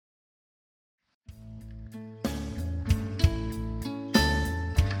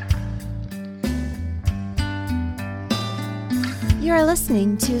You're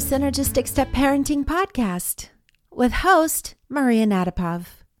listening to Synergistic Step Parenting Podcast with host Maria Nadapov,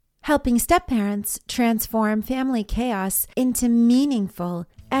 helping step parents transform family chaos into meaningful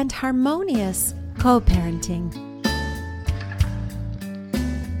and harmonious co-parenting.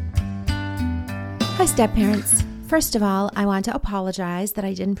 Hi, step parents. First of all, I want to apologize that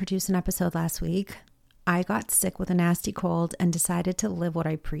I didn't produce an episode last week. I got sick with a nasty cold and decided to live what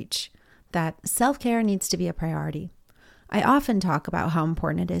I preach, that self-care needs to be a priority. I often talk about how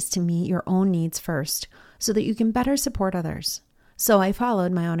important it is to meet your own needs first so that you can better support others. So I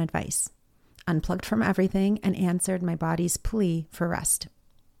followed my own advice, unplugged from everything, and answered my body's plea for rest.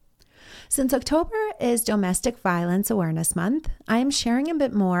 Since October is Domestic Violence Awareness Month, I am sharing a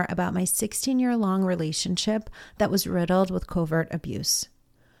bit more about my 16-year-long relationship that was riddled with covert abuse.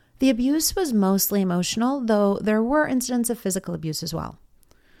 The abuse was mostly emotional, though there were incidents of physical abuse as well.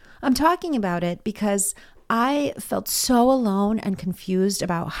 I'm talking about it because I felt so alone and confused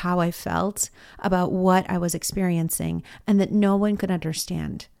about how I felt, about what I was experiencing, and that no one could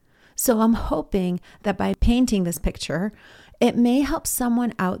understand. So I'm hoping that by painting this picture, it may help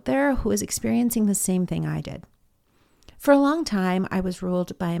someone out there who is experiencing the same thing I did. For a long time, I was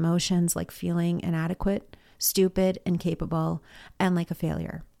ruled by emotions like feeling inadequate, stupid, incapable, and like a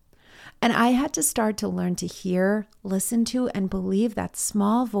failure. And I had to start to learn to hear, listen to, and believe that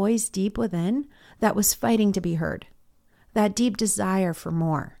small voice deep within that was fighting to be heard. That deep desire for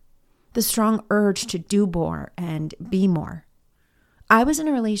more. The strong urge to do more and be more. I was in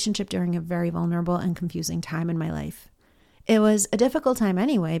a relationship during a very vulnerable and confusing time in my life. It was a difficult time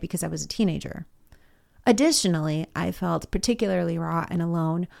anyway because I was a teenager. Additionally, I felt particularly raw and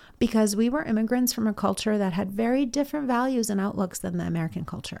alone because we were immigrants from a culture that had very different values and outlooks than the American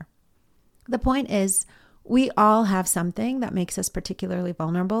culture. The point is, we all have something that makes us particularly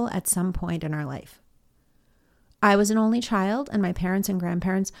vulnerable at some point in our life. I was an only child, and my parents and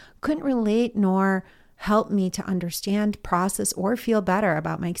grandparents couldn't relate nor help me to understand, process, or feel better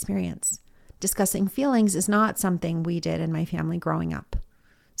about my experience. Discussing feelings is not something we did in my family growing up.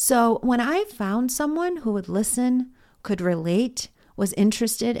 So when I found someone who would listen, could relate, was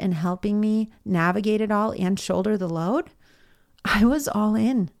interested in helping me navigate it all and shoulder the load, I was all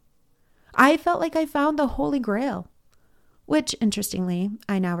in. I felt like I found the Holy Grail, which, interestingly,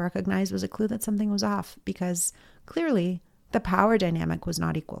 I now recognize was a clue that something was off because clearly the power dynamic was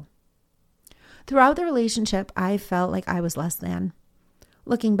not equal. Throughout the relationship, I felt like I was less than.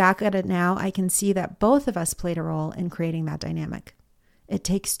 Looking back at it now, I can see that both of us played a role in creating that dynamic. It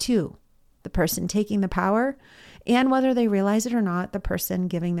takes two, the person taking the power, and whether they realize it or not, the person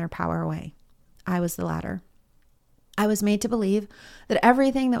giving their power away. I was the latter. I was made to believe that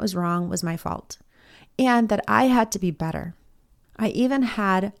everything that was wrong was my fault and that I had to be better. I even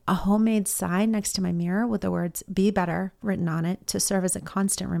had a homemade sign next to my mirror with the words "Be Better" written on it to serve as a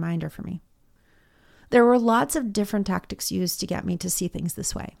constant reminder for me. There were lots of different tactics used to get me to see things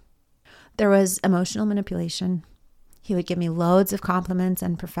this way. There was emotional manipulation. He would give me loads of compliments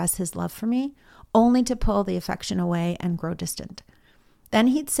and profess his love for me, only to pull the affection away and grow distant. Then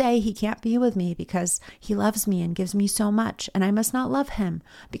he'd say he can't be with me because he loves me and gives me so much, and I must not love him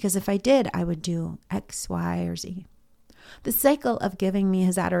because if I did, I would do X, Y, or Z. The cycle of giving me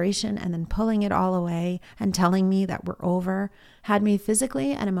his adoration and then pulling it all away and telling me that we're over had me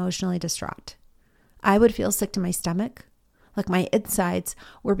physically and emotionally distraught. I would feel sick to my stomach, like my insides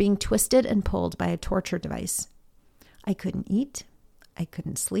were being twisted and pulled by a torture device. I couldn't eat, I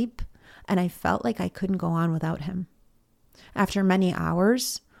couldn't sleep, and I felt like I couldn't go on without him. After many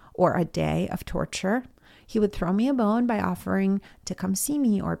hours or a day of torture, he would throw me a bone by offering to come see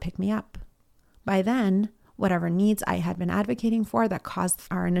me or pick me up. By then, whatever needs I had been advocating for that caused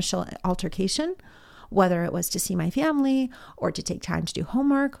our initial altercation, whether it was to see my family or to take time to do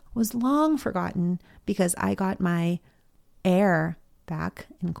homework, was long forgotten because I got my air back,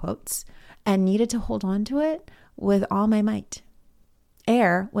 in quotes, and needed to hold on to it with all my might.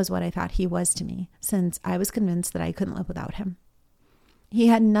 Air was what I thought he was to me, since I was convinced that I couldn't live without him. He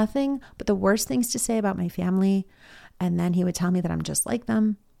had nothing but the worst things to say about my family, and then he would tell me that I'm just like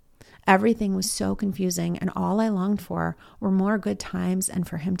them. Everything was so confusing, and all I longed for were more good times and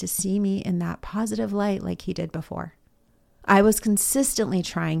for him to see me in that positive light like he did before. I was consistently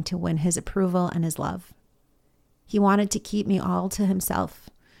trying to win his approval and his love. He wanted to keep me all to himself,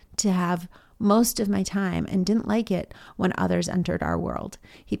 to have most of my time, and didn't like it when others entered our world.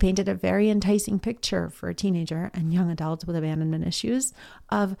 He painted a very enticing picture for a teenager and young adults with abandonment issues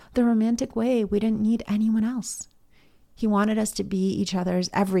of the romantic way we didn't need anyone else. He wanted us to be each other's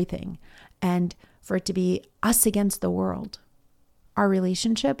everything and for it to be us against the world. Our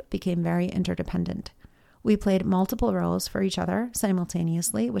relationship became very interdependent. We played multiple roles for each other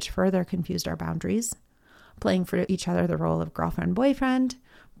simultaneously, which further confused our boundaries, playing for each other the role of girlfriend, boyfriend,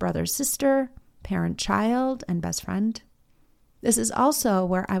 brother, sister, parent, child, and best friend. This is also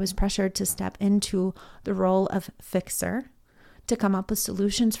where I was pressured to step into the role of fixer, to come up with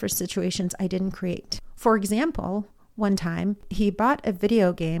solutions for situations I didn't create. For example, one time he bought a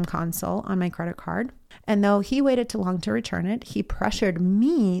video game console on my credit card, and though he waited too long to return it, he pressured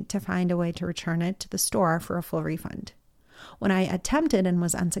me to find a way to return it to the store for a full refund. When I attempted and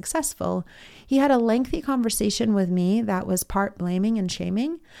was unsuccessful, he had a lengthy conversation with me that was part blaming and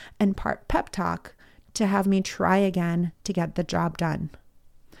shaming and part pep talk to have me try again to get the job done.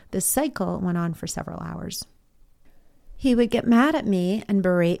 This cycle went on for several hours. He would get mad at me and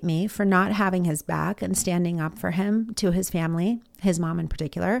berate me for not having his back and standing up for him to his family, his mom in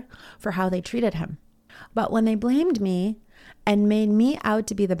particular, for how they treated him. But when they blamed me and made me out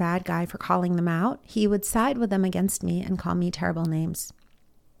to be the bad guy for calling them out, he would side with them against me and call me terrible names.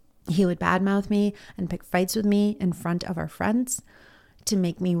 He would badmouth me and pick fights with me in front of our friends to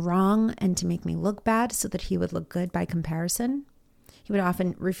make me wrong and to make me look bad so that he would look good by comparison. He would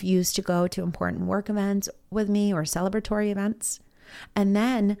often refuse to go to important work events with me or celebratory events. And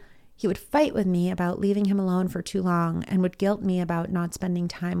then he would fight with me about leaving him alone for too long and would guilt me about not spending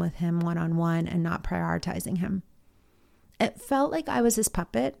time with him one-on-one and not prioritizing him. It felt like I was his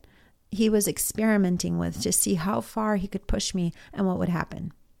puppet he was experimenting with to see how far he could push me and what would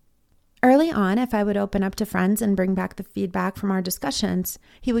happen. Early on, if I would open up to friends and bring back the feedback from our discussions,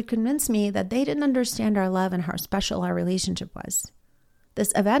 he would convince me that they didn't understand our love and how special our relationship was.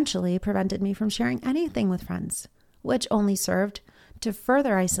 This eventually prevented me from sharing anything with friends, which only served to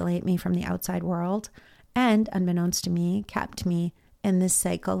further isolate me from the outside world and, unbeknownst to me, kept me in this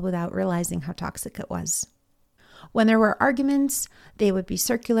cycle without realizing how toxic it was. When there were arguments, they would be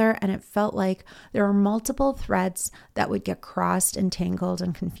circular, and it felt like there were multiple threads that would get crossed and tangled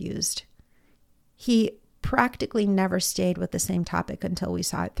and confused. He practically never stayed with the same topic until we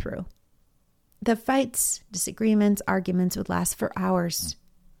saw it through. The fights, disagreements, arguments would last for hours.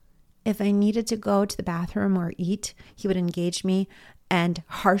 If I needed to go to the bathroom or eat, he would engage me and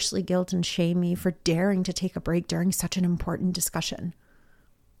harshly guilt and shame me for daring to take a break during such an important discussion.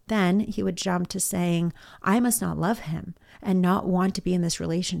 Then he would jump to saying, I must not love him and not want to be in this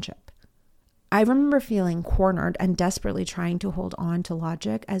relationship. I remember feeling cornered and desperately trying to hold on to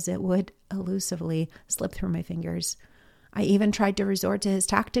logic as it would elusively slip through my fingers. I even tried to resort to his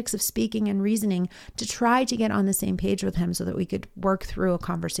tactics of speaking and reasoning to try to get on the same page with him so that we could work through a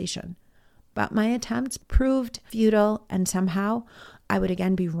conversation. But my attempts proved futile, and somehow I would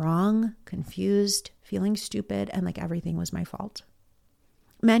again be wrong, confused, feeling stupid, and like everything was my fault.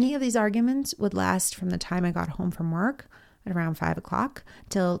 Many of these arguments would last from the time I got home from work at around 5 o'clock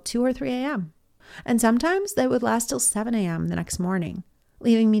till 2 or 3 a.m. And sometimes they would last till 7 a.m. the next morning,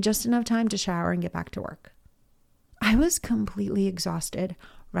 leaving me just enough time to shower and get back to work. I was completely exhausted,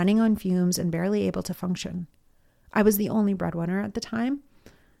 running on fumes and barely able to function. I was the only breadwinner at the time,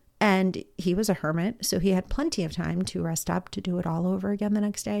 and he was a hermit, so he had plenty of time to rest up to do it all over again the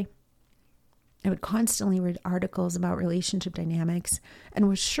next day. I would constantly read articles about relationship dynamics and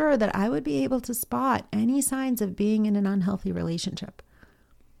was sure that I would be able to spot any signs of being in an unhealthy relationship.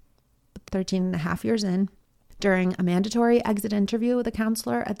 13 and a half years in, during a mandatory exit interview with a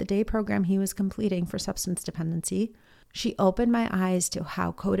counselor at the day program he was completing for substance dependency, she opened my eyes to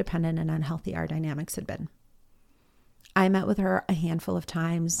how codependent and unhealthy our dynamics had been. I met with her a handful of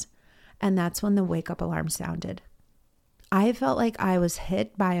times, and that's when the wake-up alarm sounded. I felt like I was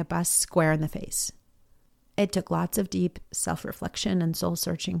hit by a bus square in the face. It took lots of deep self-reflection and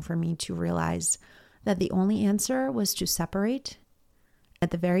soul-searching for me to realize that the only answer was to separate,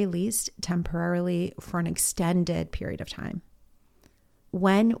 at the very least, temporarily for an extended period of time.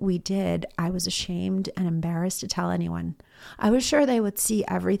 When we did, I was ashamed and embarrassed to tell anyone. I was sure they would see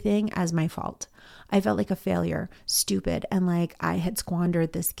everything as my fault. I felt like a failure, stupid, and like I had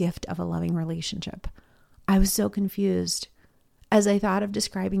squandered this gift of a loving relationship. I was so confused. As I thought of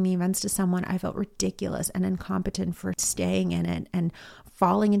describing the events to someone, I felt ridiculous and incompetent for staying in it and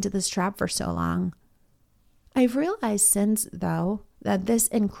falling into this trap for so long. I've realized since, though, that this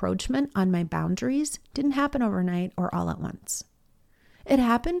encroachment on my boundaries didn't happen overnight or all at once. It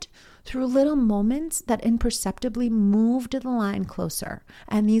happened through little moments that imperceptibly moved the line closer,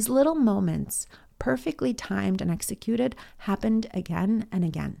 and these little moments, perfectly timed and executed, happened again and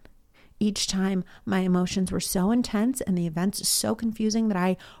again. Each time, my emotions were so intense and the events so confusing that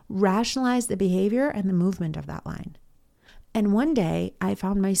I rationalized the behavior and the movement of that line. And one day, I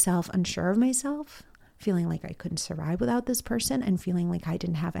found myself unsure of myself, feeling like I couldn't survive without this person, and feeling like I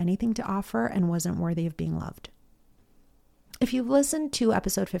didn't have anything to offer and wasn't worthy of being loved. If you've listened to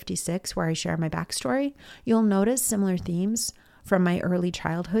episode 56, where I share my backstory, you'll notice similar themes from my early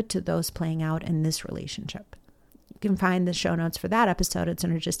childhood to those playing out in this relationship. You can find the show notes for that episode at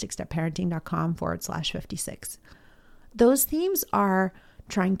synergisticstepparenting.com/56. Those themes are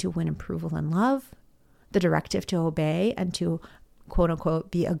trying to win approval and love, the directive to obey and to quote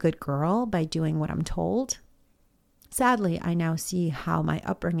unquote be a good girl by doing what I'm told. Sadly, I now see how my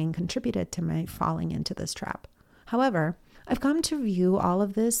upbringing contributed to my falling into this trap. However, I've come to view all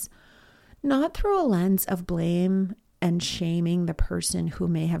of this not through a lens of blame and shaming the person who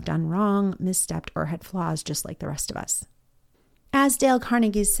may have done wrong, misstepped, or had flaws just like the rest of us. As Dale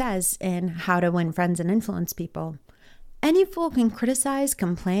Carnegie says in How to Win Friends and Influence People, any fool can criticize,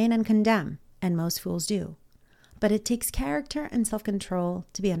 complain, and condemn, and most fools do. But it takes character and self-control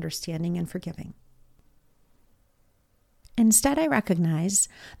to be understanding and forgiving. Instead, I recognize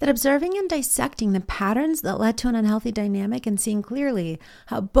that observing and dissecting the patterns that led to an unhealthy dynamic and seeing clearly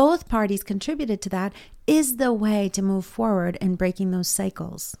how both parties contributed to that is the way to move forward in breaking those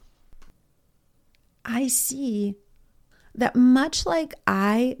cycles. I see that much like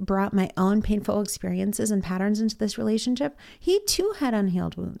I brought my own painful experiences and patterns into this relationship, he too had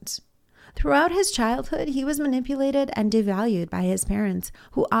unhealed wounds. Throughout his childhood, he was manipulated and devalued by his parents,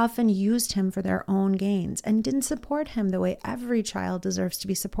 who often used him for their own gains and didn't support him the way every child deserves to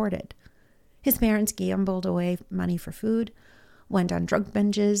be supported. His parents gambled away money for food, went on drug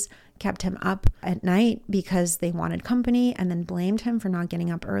binges, kept him up at night because they wanted company, and then blamed him for not getting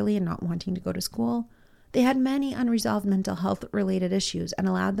up early and not wanting to go to school. They had many unresolved mental health-related issues and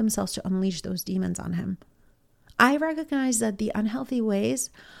allowed themselves to unleash those demons on him. I recognize that the unhealthy ways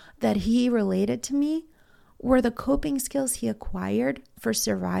that he related to me were the coping skills he acquired for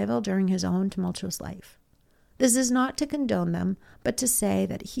survival during his own tumultuous life. This is not to condone them, but to say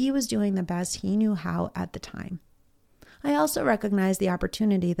that he was doing the best he knew how at the time. I also recognize the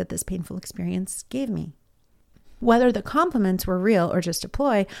opportunity that this painful experience gave me. Whether the compliments were real or just a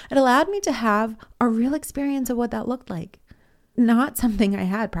ploy, it allowed me to have a real experience of what that looked like, not something I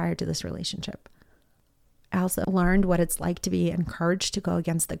had prior to this relationship. I also learned what it's like to be encouraged to go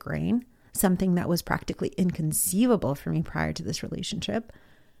against the grain, something that was practically inconceivable for me prior to this relationship,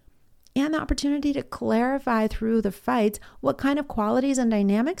 and the opportunity to clarify through the fights what kind of qualities and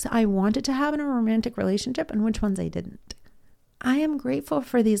dynamics I wanted to have in a romantic relationship and which ones I didn't. I am grateful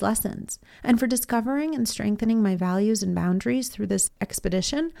for these lessons and for discovering and strengthening my values and boundaries through this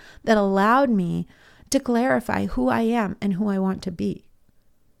expedition that allowed me to clarify who I am and who I want to be.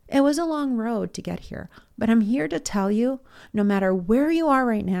 It was a long road to get here, but I'm here to tell you, no matter where you are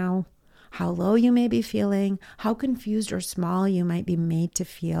right now, how low you may be feeling, how confused or small you might be made to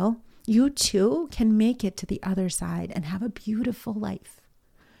feel, you too can make it to the other side and have a beautiful life.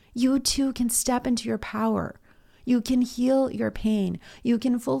 You too can step into your power. You can heal your pain. You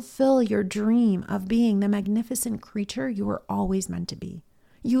can fulfill your dream of being the magnificent creature you were always meant to be.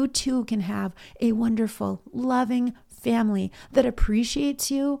 You too can have a wonderful, loving family that appreciates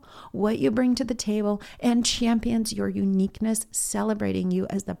you, what you bring to the table, and champions your uniqueness, celebrating you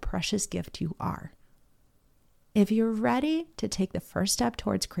as the precious gift you are. If you're ready to take the first step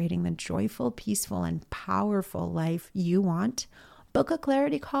towards creating the joyful, peaceful, and powerful life you want, book a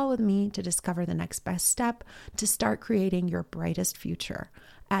clarity call with me to discover the next best step to start creating your brightest future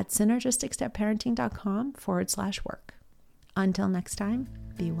at synergisticstepparenting.com/work. Until next time,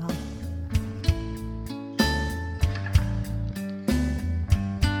 be well.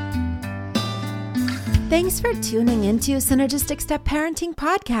 Thanks for tuning into Synergistic Step Parenting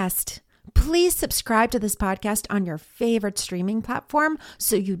Podcast. Please subscribe to this podcast on your favorite streaming platform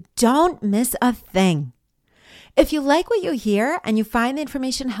so you don't miss a thing. If you like what you hear and you find the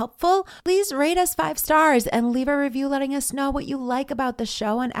information helpful, please rate us 5 stars and leave a review letting us know what you like about the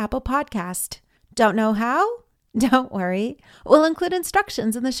show on Apple Podcast. Don't know how? Don't worry. We'll include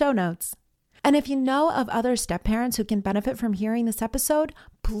instructions in the show notes. And if you know of other step parents who can benefit from hearing this episode,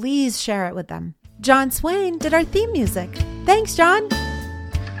 please share it with them. John Swain did our theme music. Thanks, John.